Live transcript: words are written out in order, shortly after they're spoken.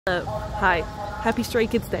Hi, happy Stray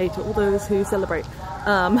Kids Day to all those who celebrate.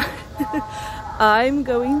 I'm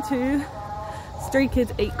going to Stray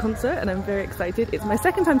Kids 8 concert and I'm very excited. It's my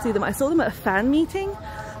second time to see them. I saw them at a fan meeting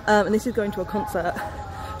and this is going to a concert.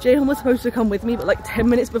 Jaehyun was supposed to come with me, but like 10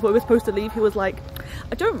 minutes before we were supposed to leave, he was like,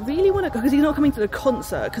 I don't really want to go because he's not coming to the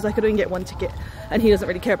concert because I could only get one ticket and he doesn't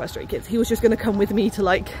really care about Stray Kids. He was just going to come with me to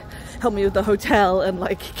like help me with the hotel and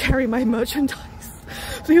like carry my merchandise.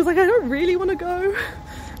 So he was like, I don't really want to go.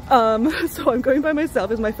 So I'm going by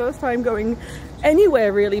myself. It's my first time going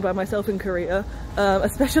anywhere really by myself in Korea,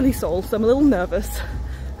 especially Seoul, so I'm a little nervous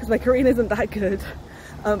because my Korean isn't that good.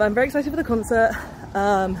 I'm very excited for the concert.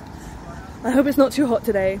 I hope it's not too hot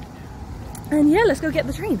today. And yeah, let's go get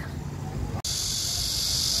the train.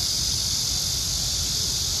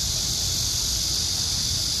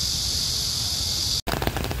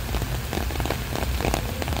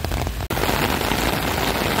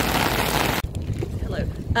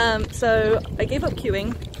 So I gave up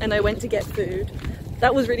queuing and I went to get food.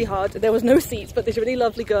 That was really hard. There was no seats, but this really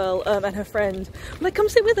lovely girl and her friend were like, come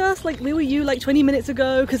sit with us, like we were you like 20 minutes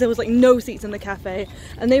ago, because there was like no seats in the cafe,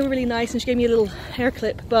 and they were really nice and she gave me a little hair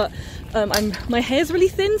clip, but my hair's really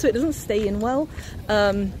thin so it doesn't stay in well.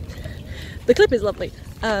 The clip is lovely.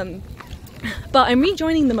 But I'm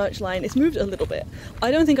rejoining the merch line. It's moved a little bit. I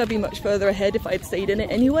don't think I'd be much further ahead if I'd stayed in it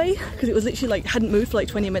anyway, because it was literally like hadn't moved for like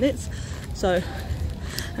 20 minutes. So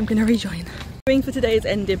I'm gonna rejoin. Queuing for today is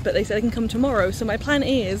ended, but they said I can come tomorrow, so my plan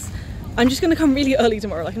is I'm just gonna come really early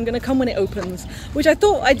tomorrow. Like I'm gonna come when it opens, which I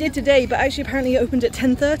thought I did today, but actually apparently it opened at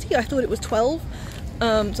 10:30. I thought it was 12. So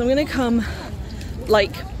I'm gonna come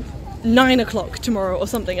like 9 o'clock tomorrow or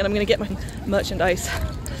something, and I'm gonna get my merchandise.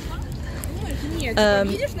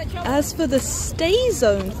 As for the Stay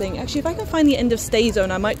Zone thing, actually if I can find the end of Stay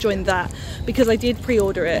Zone I might join that, because I did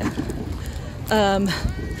pre-order it. And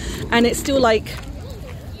it's still like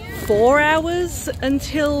 4 hours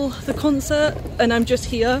until the concert and I'm just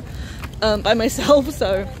here by myself,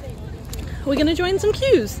 so we're gonna join some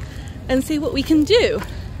queues and see what we can do.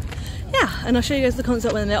 Yeah, and I'll show you guys the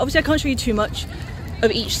concert when they're there. Obviously I can't show you too much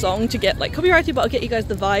of each song to get like copyrighted, but I'll get you guys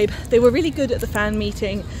the vibe. They were really good at the fan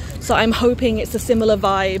meeting, so I'm hoping it's a similar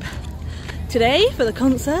vibe today for the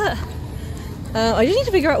concert. I just need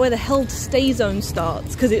to figure out where the hell Stay Zone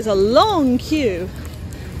starts because it's a long queue.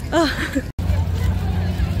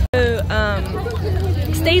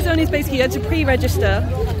 Stay Zone is basically you had to pre-register,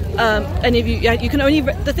 and if you can only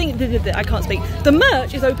I can't speak. The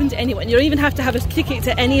merch is open to anyone. You don't even have to have a ticket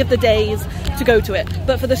to any of the days to go to it.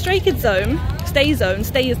 But for the Stray Kids Zone, Stay is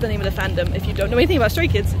the name of the fandom. If you don't know anything about Stray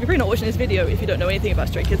Kids, you're probably not watching this video if you don't know anything about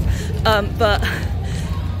Stray Kids. But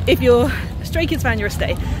if you're a Stray Kids fan, you're a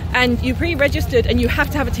Stay, and you pre-registered and you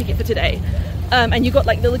have to have a ticket for today. And you got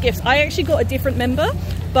like little gifts. I actually got a different member,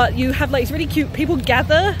 but you have like, it's really cute. People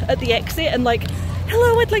gather at the exit and like,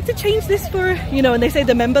 hello, I'd like to change this for, you know, and they say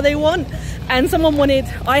the member they want. And someone wanted,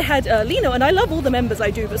 I had Lino, and I love all the members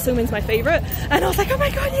I do, but Sumin's my favorite. And I was like, oh my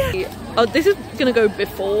God, yeah. Oh, this is gonna go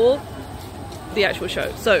before the actual show.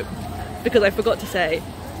 So, because I forgot to say,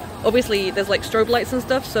 obviously there's like strobe lights and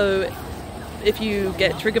stuff. So if you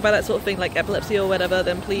get triggered by that sort of thing, like epilepsy or whatever,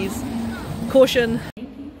 then please caution.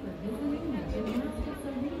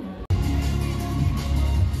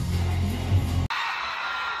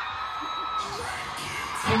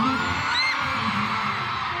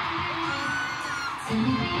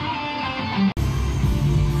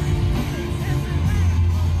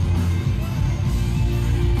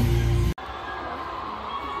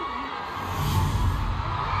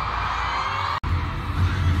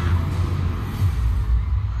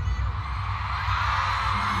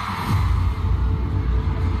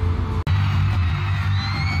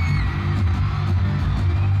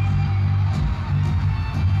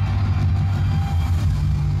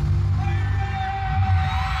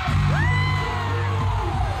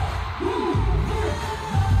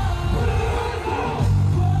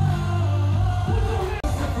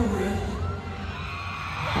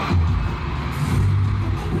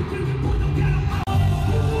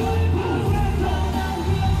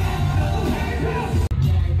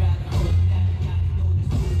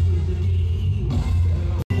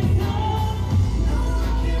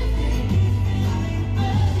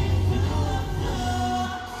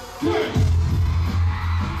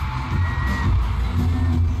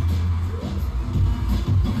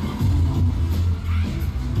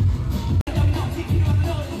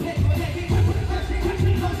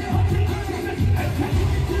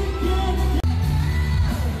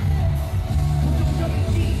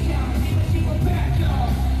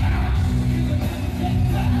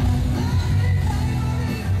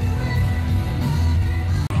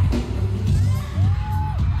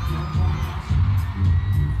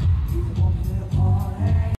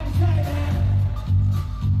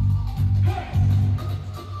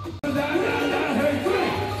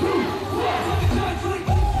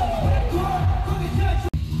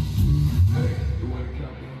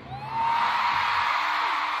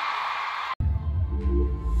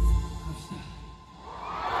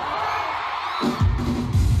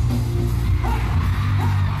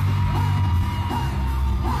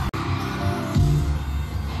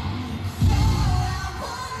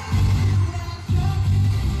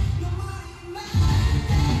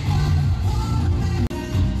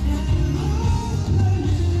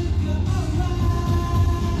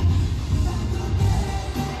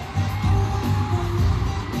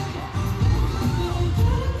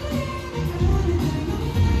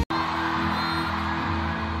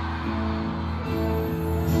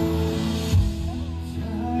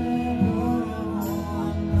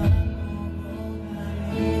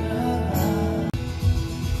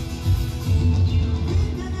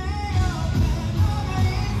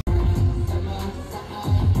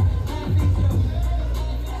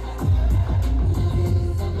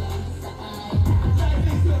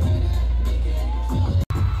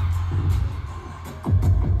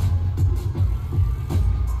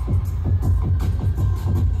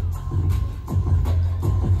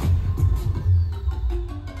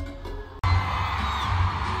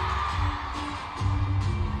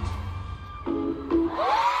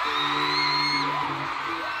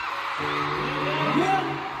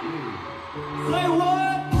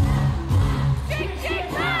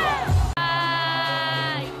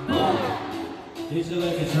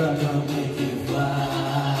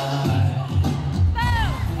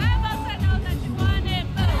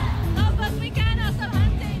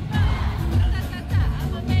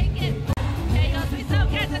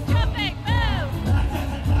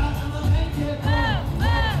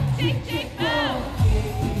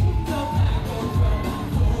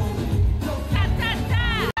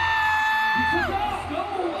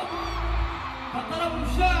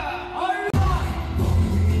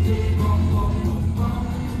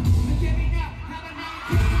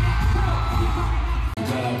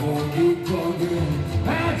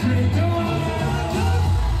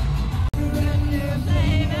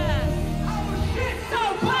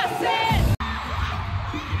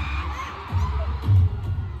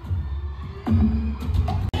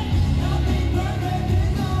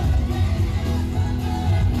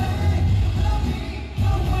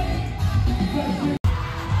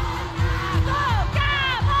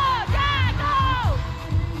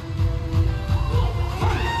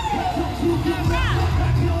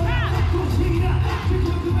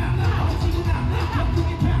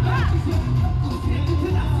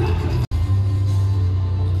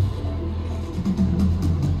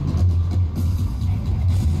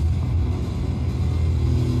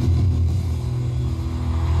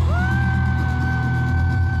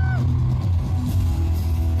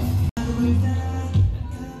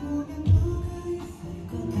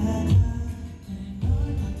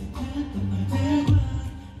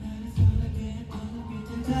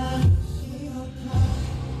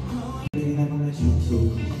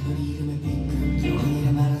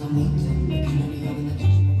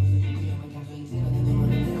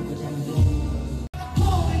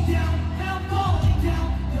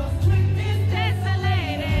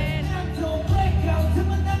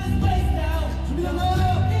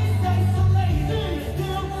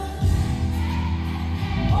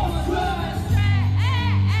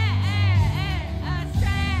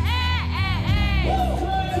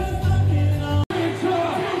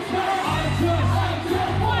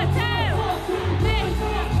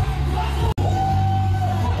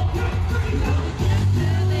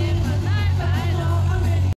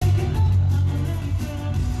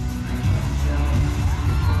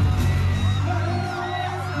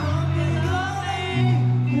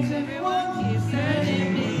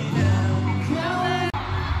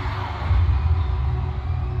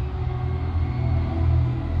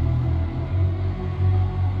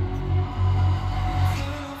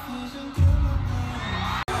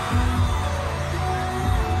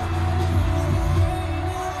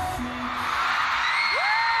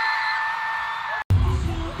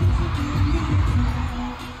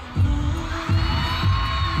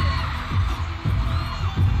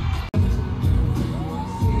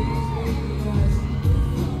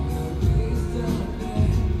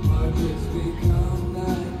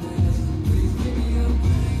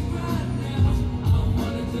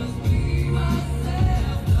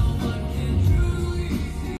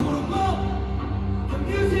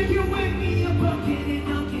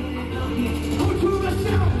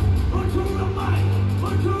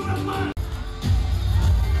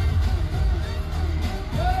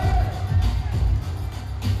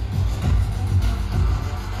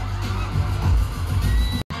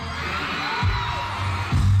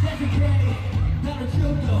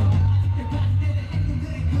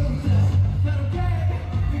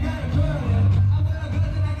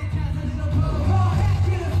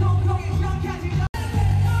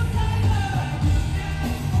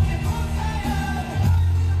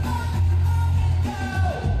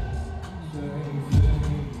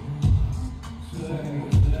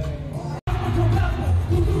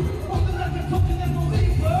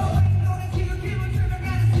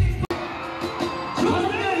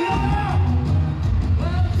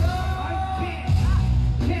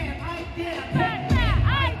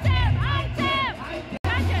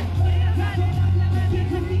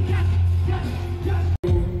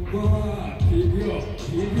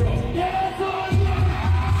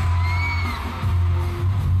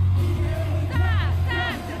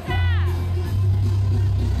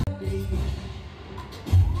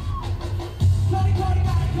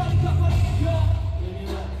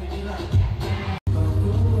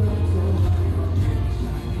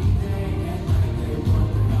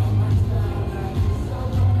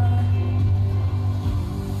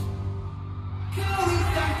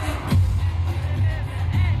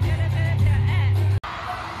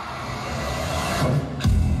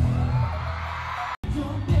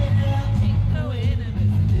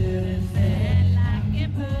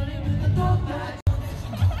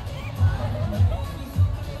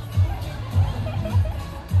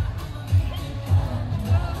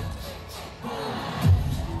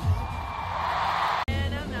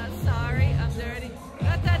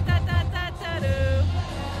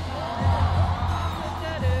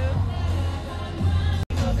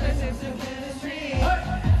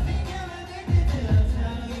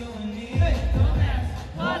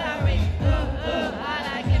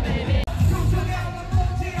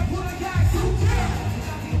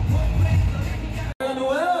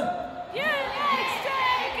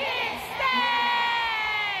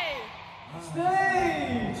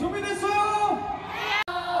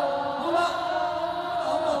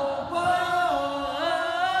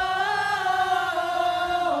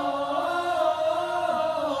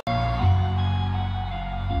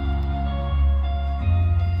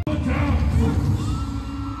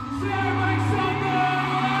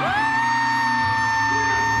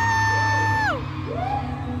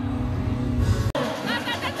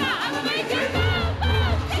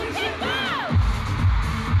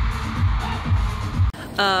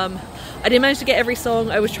 didn't manage to get every song.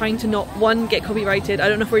 I was trying to not, one, get copyrighted. I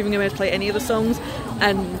don't know if we're even going to play any of the songs,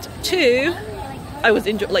 and two, I was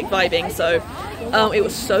like vibing. So it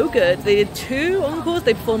was so good. They did 2 encores.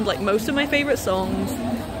 They performed like most of my favorite songs.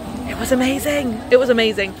 It was amazing. It was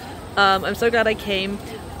amazing. I'm so glad I came.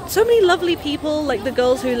 So many lovely people, like the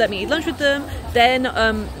girls who let me eat lunch with them. Then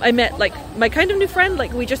I met like my kind of new friend,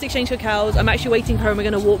 like we just exchanged cacao. I'm actually waiting for her and we're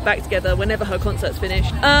going to walk back together whenever her concert's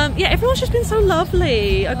finished. Yeah, everyone's just been so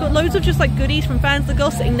lovely. I got loads of just like goodies from fans. The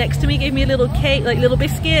girl sitting next to me gave me a little cake, like little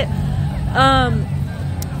biscuit.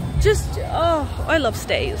 Just, oh, I love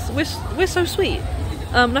stays. We're so sweet.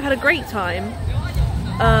 And I've had a great time.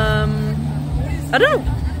 I don't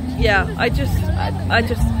know. Yeah, I just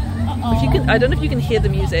if you can, I don't know if you can hear the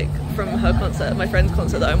music from her concert, my friend's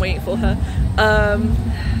concert that I'm waiting for her.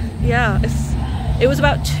 Yeah, it was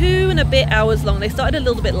about 2 and a bit hours long. They started a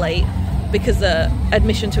little bit late because the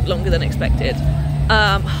admission took longer than expected.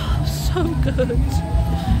 So good.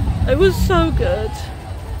 It was so good.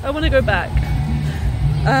 I want to go back.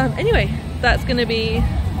 Anyway, that's gonna be,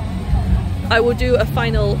 I will do a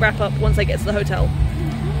final wrap up once I get to the hotel.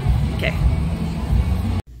 Okay.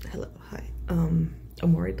 Hello, hi.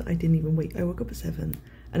 I'm worried that I didn't even wait. I woke up at 7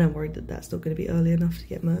 and I'm worried that that's not going to be early enough to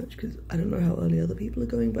get merch because I don't know how early other people are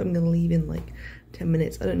going, but I'm going to leave in like 10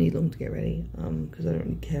 minutes. I don't need long to get ready because I don't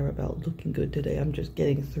really care about looking good today. I'm just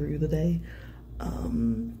getting through the day. I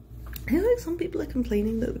know like some people are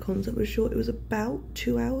complaining that the concert was short. It was about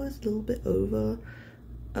 2 hours, a little bit over.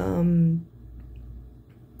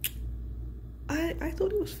 I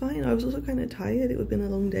thought it was fine. I was also kind of tired. It would have been a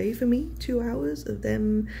long day for me. 2 hours of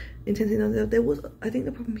them intensely. There was, I think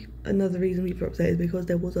the problem, another reason people are upset is because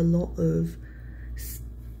there was a lot of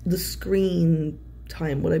the screen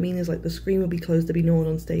time. What I mean is like the screen would be closed, there'd be no one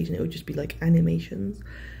on stage and it would just be like animations.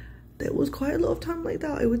 There was quite a lot of time like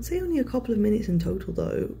that. I would say only a couple of minutes in total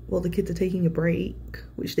though, while the kids are taking a break,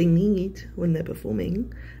 which they need when they're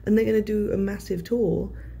performing, and they're going to do a massive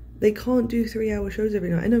tour. They can't do 3-hour shows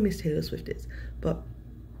every night. I know Miss Taylor Swift is, but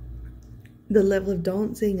the level of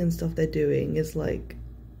dancing and stuff they're doing is like,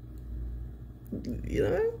 you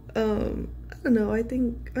know, I don't know. I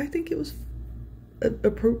think it was an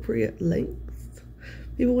appropriate length.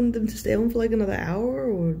 People wanted them to stay on for like another hour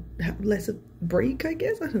or have less of a break, I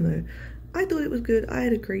guess. I don't know. I thought it was good. I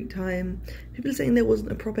had a great time. People are saying there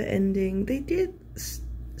wasn't a proper ending. They did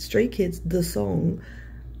Stray Kids, the song,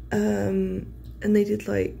 and they did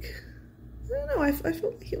like, I don't know, I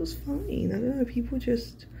felt like it was fine. I don't know, people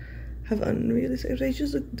just have unrealistic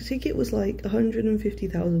expectations. The ticket was like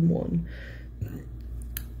 150,000 won.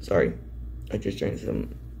 Sorry, I just drank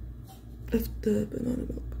some of the banana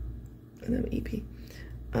milk and I'm EP.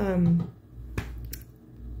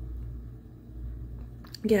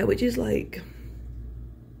 Yeah, which is like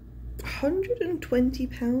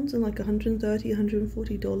 £120 and like $130,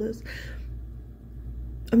 $140.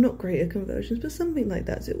 I'm not great at conversions, but something like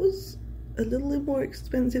that. So it was a little bit more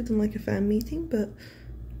expensive than like a fan meeting, but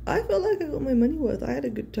I felt like I got my money worth. I had a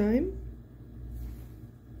good time.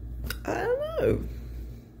 I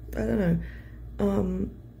don't know.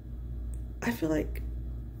 I feel like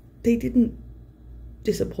they didn't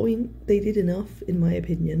disappoint. They did enough, in my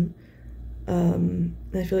opinion. And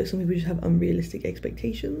I feel like some people just have unrealistic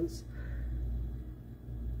expectations.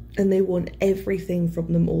 And they want everything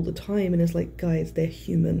from them all the time, and it's like, guys, they're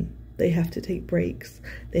human. They have to take breaks.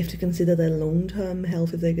 They have to consider their long-term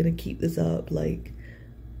health if they're going to keep this up. Like,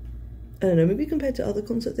 I don't know, maybe compared to other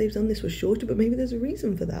concerts they've done, this was shorter, but maybe there's a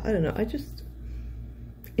reason for that. I don't know. I just,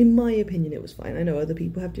 in my opinion, it was fine. I know other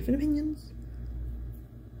people have different opinions,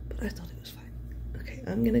 but I thought it was fine. Okay,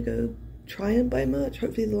 I'm going to go try and buy merch.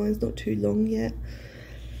 Hopefully the line's not too long yet.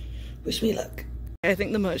 Wish me luck. I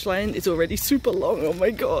think the merch line is already super long. Oh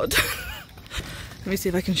my god. Let me see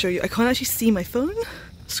if I can show you. I can't actually see my phone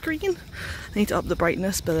screen. I need to up the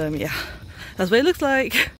brightness, but yeah, that's what it looks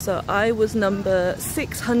like. So I was number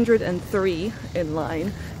 603 in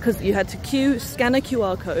line because you had to scan a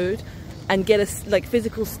QR code and get a like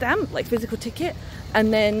physical stamp, like physical ticket,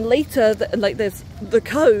 and then later there's the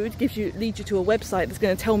code leads you to a website that's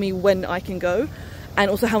going to tell me when I can go. And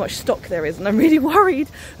also how much stock there is, and I'm really worried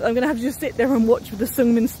that I'm gonna have to just sit there and watch the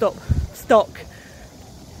Seungmin stock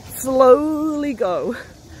slowly go.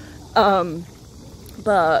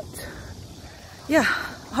 But yeah,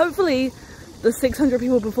 hopefully the 600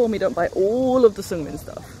 people before me don't buy all of the Seungmin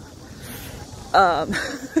stuff.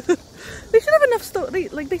 They should have enough stock.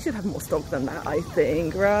 They should have more stock than that, I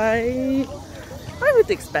think, right? I would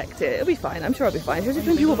expect it. It'll be fine. I'm sure I'll be fine. Especially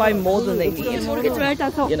when people buy more than they need, you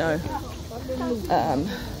know.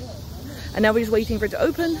 And now we're just waiting for it to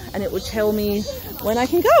open and it will tell me when I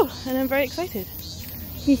can go, and I'm very excited.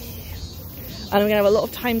 and I'm gonna have a lot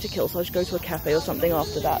of time to kill, so I'll just go to a cafe or something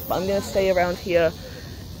after that. But I'm gonna stay around here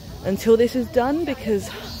until this is done because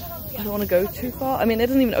I don't want to go too far. I mean, it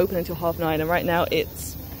doesn't even open until 9:30, and right now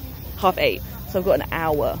it's 8:30, so I've got an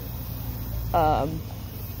hour.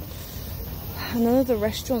 None of the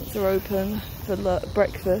restaurants are open for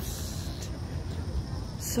breakfast,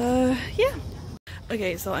 so yeah.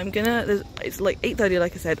 Okay, so I'm gonna, it's like 8:30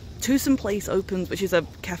 like I said. Twosome Place opens, which is a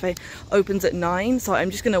cafe, opens at 9, so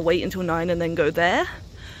I'm just gonna wait until 9 and then go there.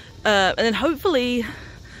 And then hopefully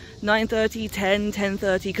 9:30, 10,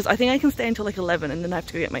 10:30, because I think I can stay until like 11 and then I have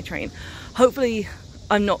to go get my train. Hopefully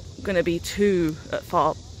I'm not gonna be too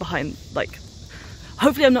far behind, like,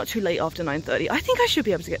 hopefully I'm not too late after 9:30. I think I should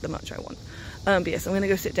be able to get the merch I want. But yes, I'm gonna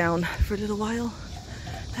go sit down for a little while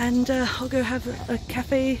and I'll go have a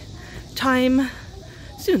cafe time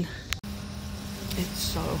soon. It's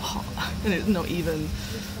so hot and it's not even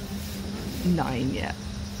 9 yet.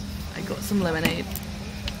 I got some lemonade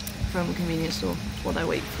from a convenience store while I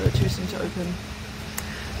wait for Twosome to open.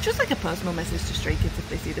 Just like a personal message to Stray Kids, if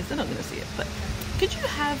they see this, they're not gonna see it, but could you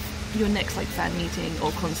have your next like fan meeting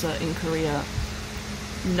or concert in Korea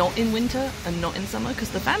not in winter and not in summer? Because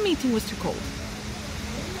the fan meeting was too cold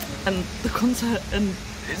and the concert and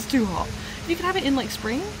it's too hot. If you could have it in like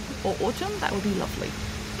spring or autumn, that would be lovely.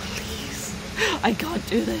 Please, I can't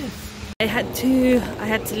do this. I had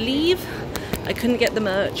to leave. I couldn't get the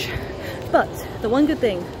merch, but the one good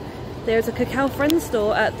thing, there's a Kakao Friends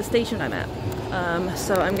store at the station I'm at.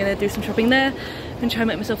 So I'm gonna do some shopping there and try and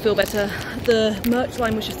make myself feel better. The merch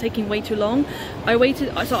line was just taking way too long. I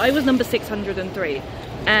waited, so I was number 603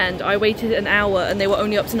 and I waited an hour and they were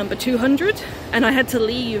only up to number 200 and I had to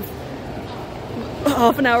leave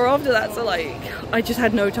half an hour after that, so like I just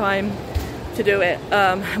had no time to do it,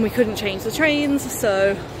 and we couldn't change the trains,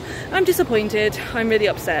 so I'm disappointed. I'm really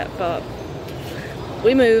upset, but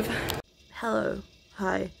we move. Hello,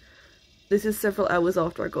 hi. This is several hours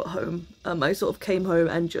after I got home. I sort of came home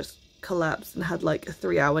and just collapsed and had like a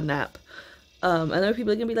 3-hour nap. I know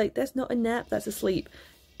people are gonna be like, that's not a nap, that's a sleep.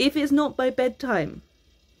 If it's not by bedtime,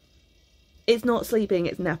 it's not sleeping,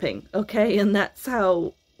 it's napping, okay? And that's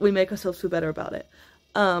how we make ourselves feel better about it.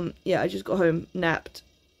 Yeah, I just got home, napped,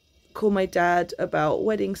 called my dad about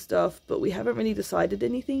wedding stuff, but we haven't really decided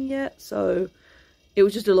anything yet, so it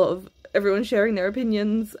was just a lot of everyone sharing their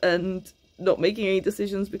opinions and not making any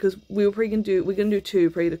decisions, because we're gonna do two,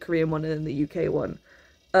 probably the Korean one and then the UK one.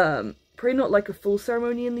 Probably not like a full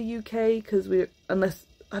ceremony in the UK, because unless,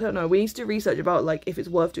 I don't know, we need to do research about like if it's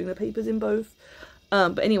worth doing the papers in both.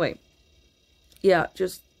 But anyway, yeah,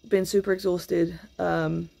 just been super exhausted.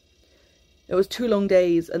 It was 2 long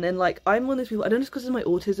days, and then like I'm one of those people, I don't know if it's because of my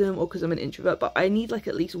autism or because I'm an introvert, but I need like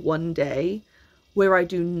at least one day where I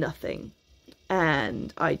do nothing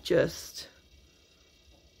and I just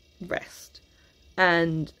rest.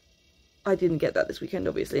 And I didn't get that this weekend,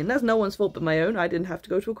 obviously, and that's no one's fault but my own. I didn't have to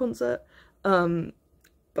go to a concert,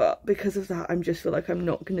 but because of that, I just feel like I'm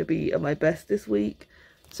not going to be at my best this week.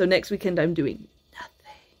 So next weekend I'm doing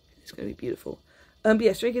nothing. It's going to be beautiful. But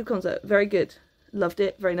yeah, Stray Kids concert, very good. Loved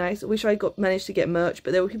it, very nice. I wish I managed to get merch,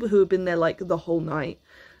 but there were people who had been there like the whole night.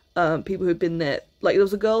 People who had been there, like there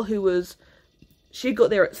was a girl who she got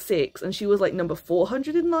there at 6 and she was like number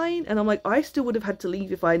 400 in line, and I'm like, I still would have had to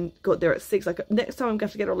leave if I got there at 6. Like next time I'm gonna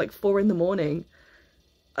have to get her at like 4 in the morning.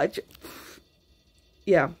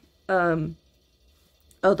 Yeah.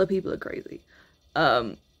 Other people are crazy.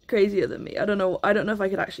 Crazier than me. I don't know if I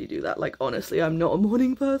could actually do that. Like honestly, I'm not a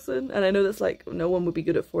morning person, and I know that's like no one would be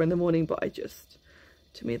good at 4 in the morning, but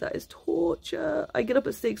to me that is torture. I get up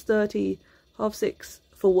at 6:30, 5:30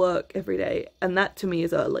 for work every day, and that to me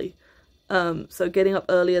is early. So getting up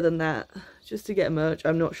earlier than that just to get merch,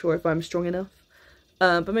 I'm not sure if I'm strong enough.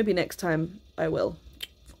 But maybe next time I will.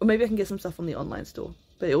 Or maybe I can get some stuff on the online store,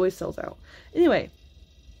 but it always sells out. Anyway,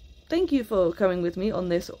 thank you for coming with me on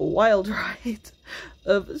this wild ride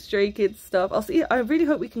of Stray Kids stuff. I really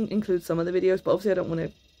hope we can include some of the videos, but obviously I don't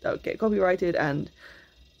want to get copyrighted, and,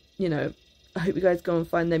 you know, I hope you guys go and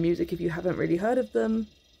find their music if you haven't really heard of them.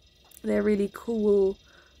 They're really cool.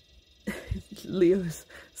 Leo's.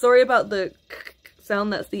 Sorry about the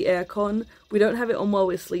sound, that's the aircon. We don't have it on while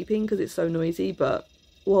we're sleeping because it's so noisy, but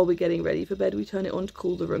while we're getting ready for bed we turn it on to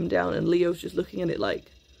cool the room down, and Leo's just looking at it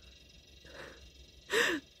like...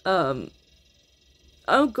 Oh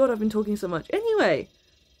god, I've been talking so much. Anyway,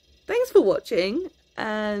 thanks for watching,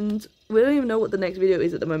 and we don't even know what the next video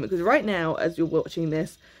is at the moment, because right now, as you're watching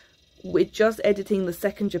this, we're just editing the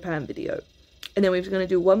second Japan video, and then we're going to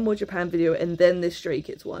do one more Japan video and then this Stray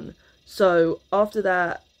Kids one. So after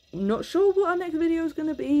that, I'm not sure what our next video is going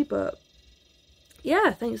to be, but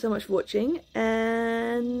yeah, thanks so much for watching,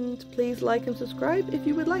 and please like and subscribe if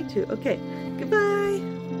you would like to. Okay, goodbye.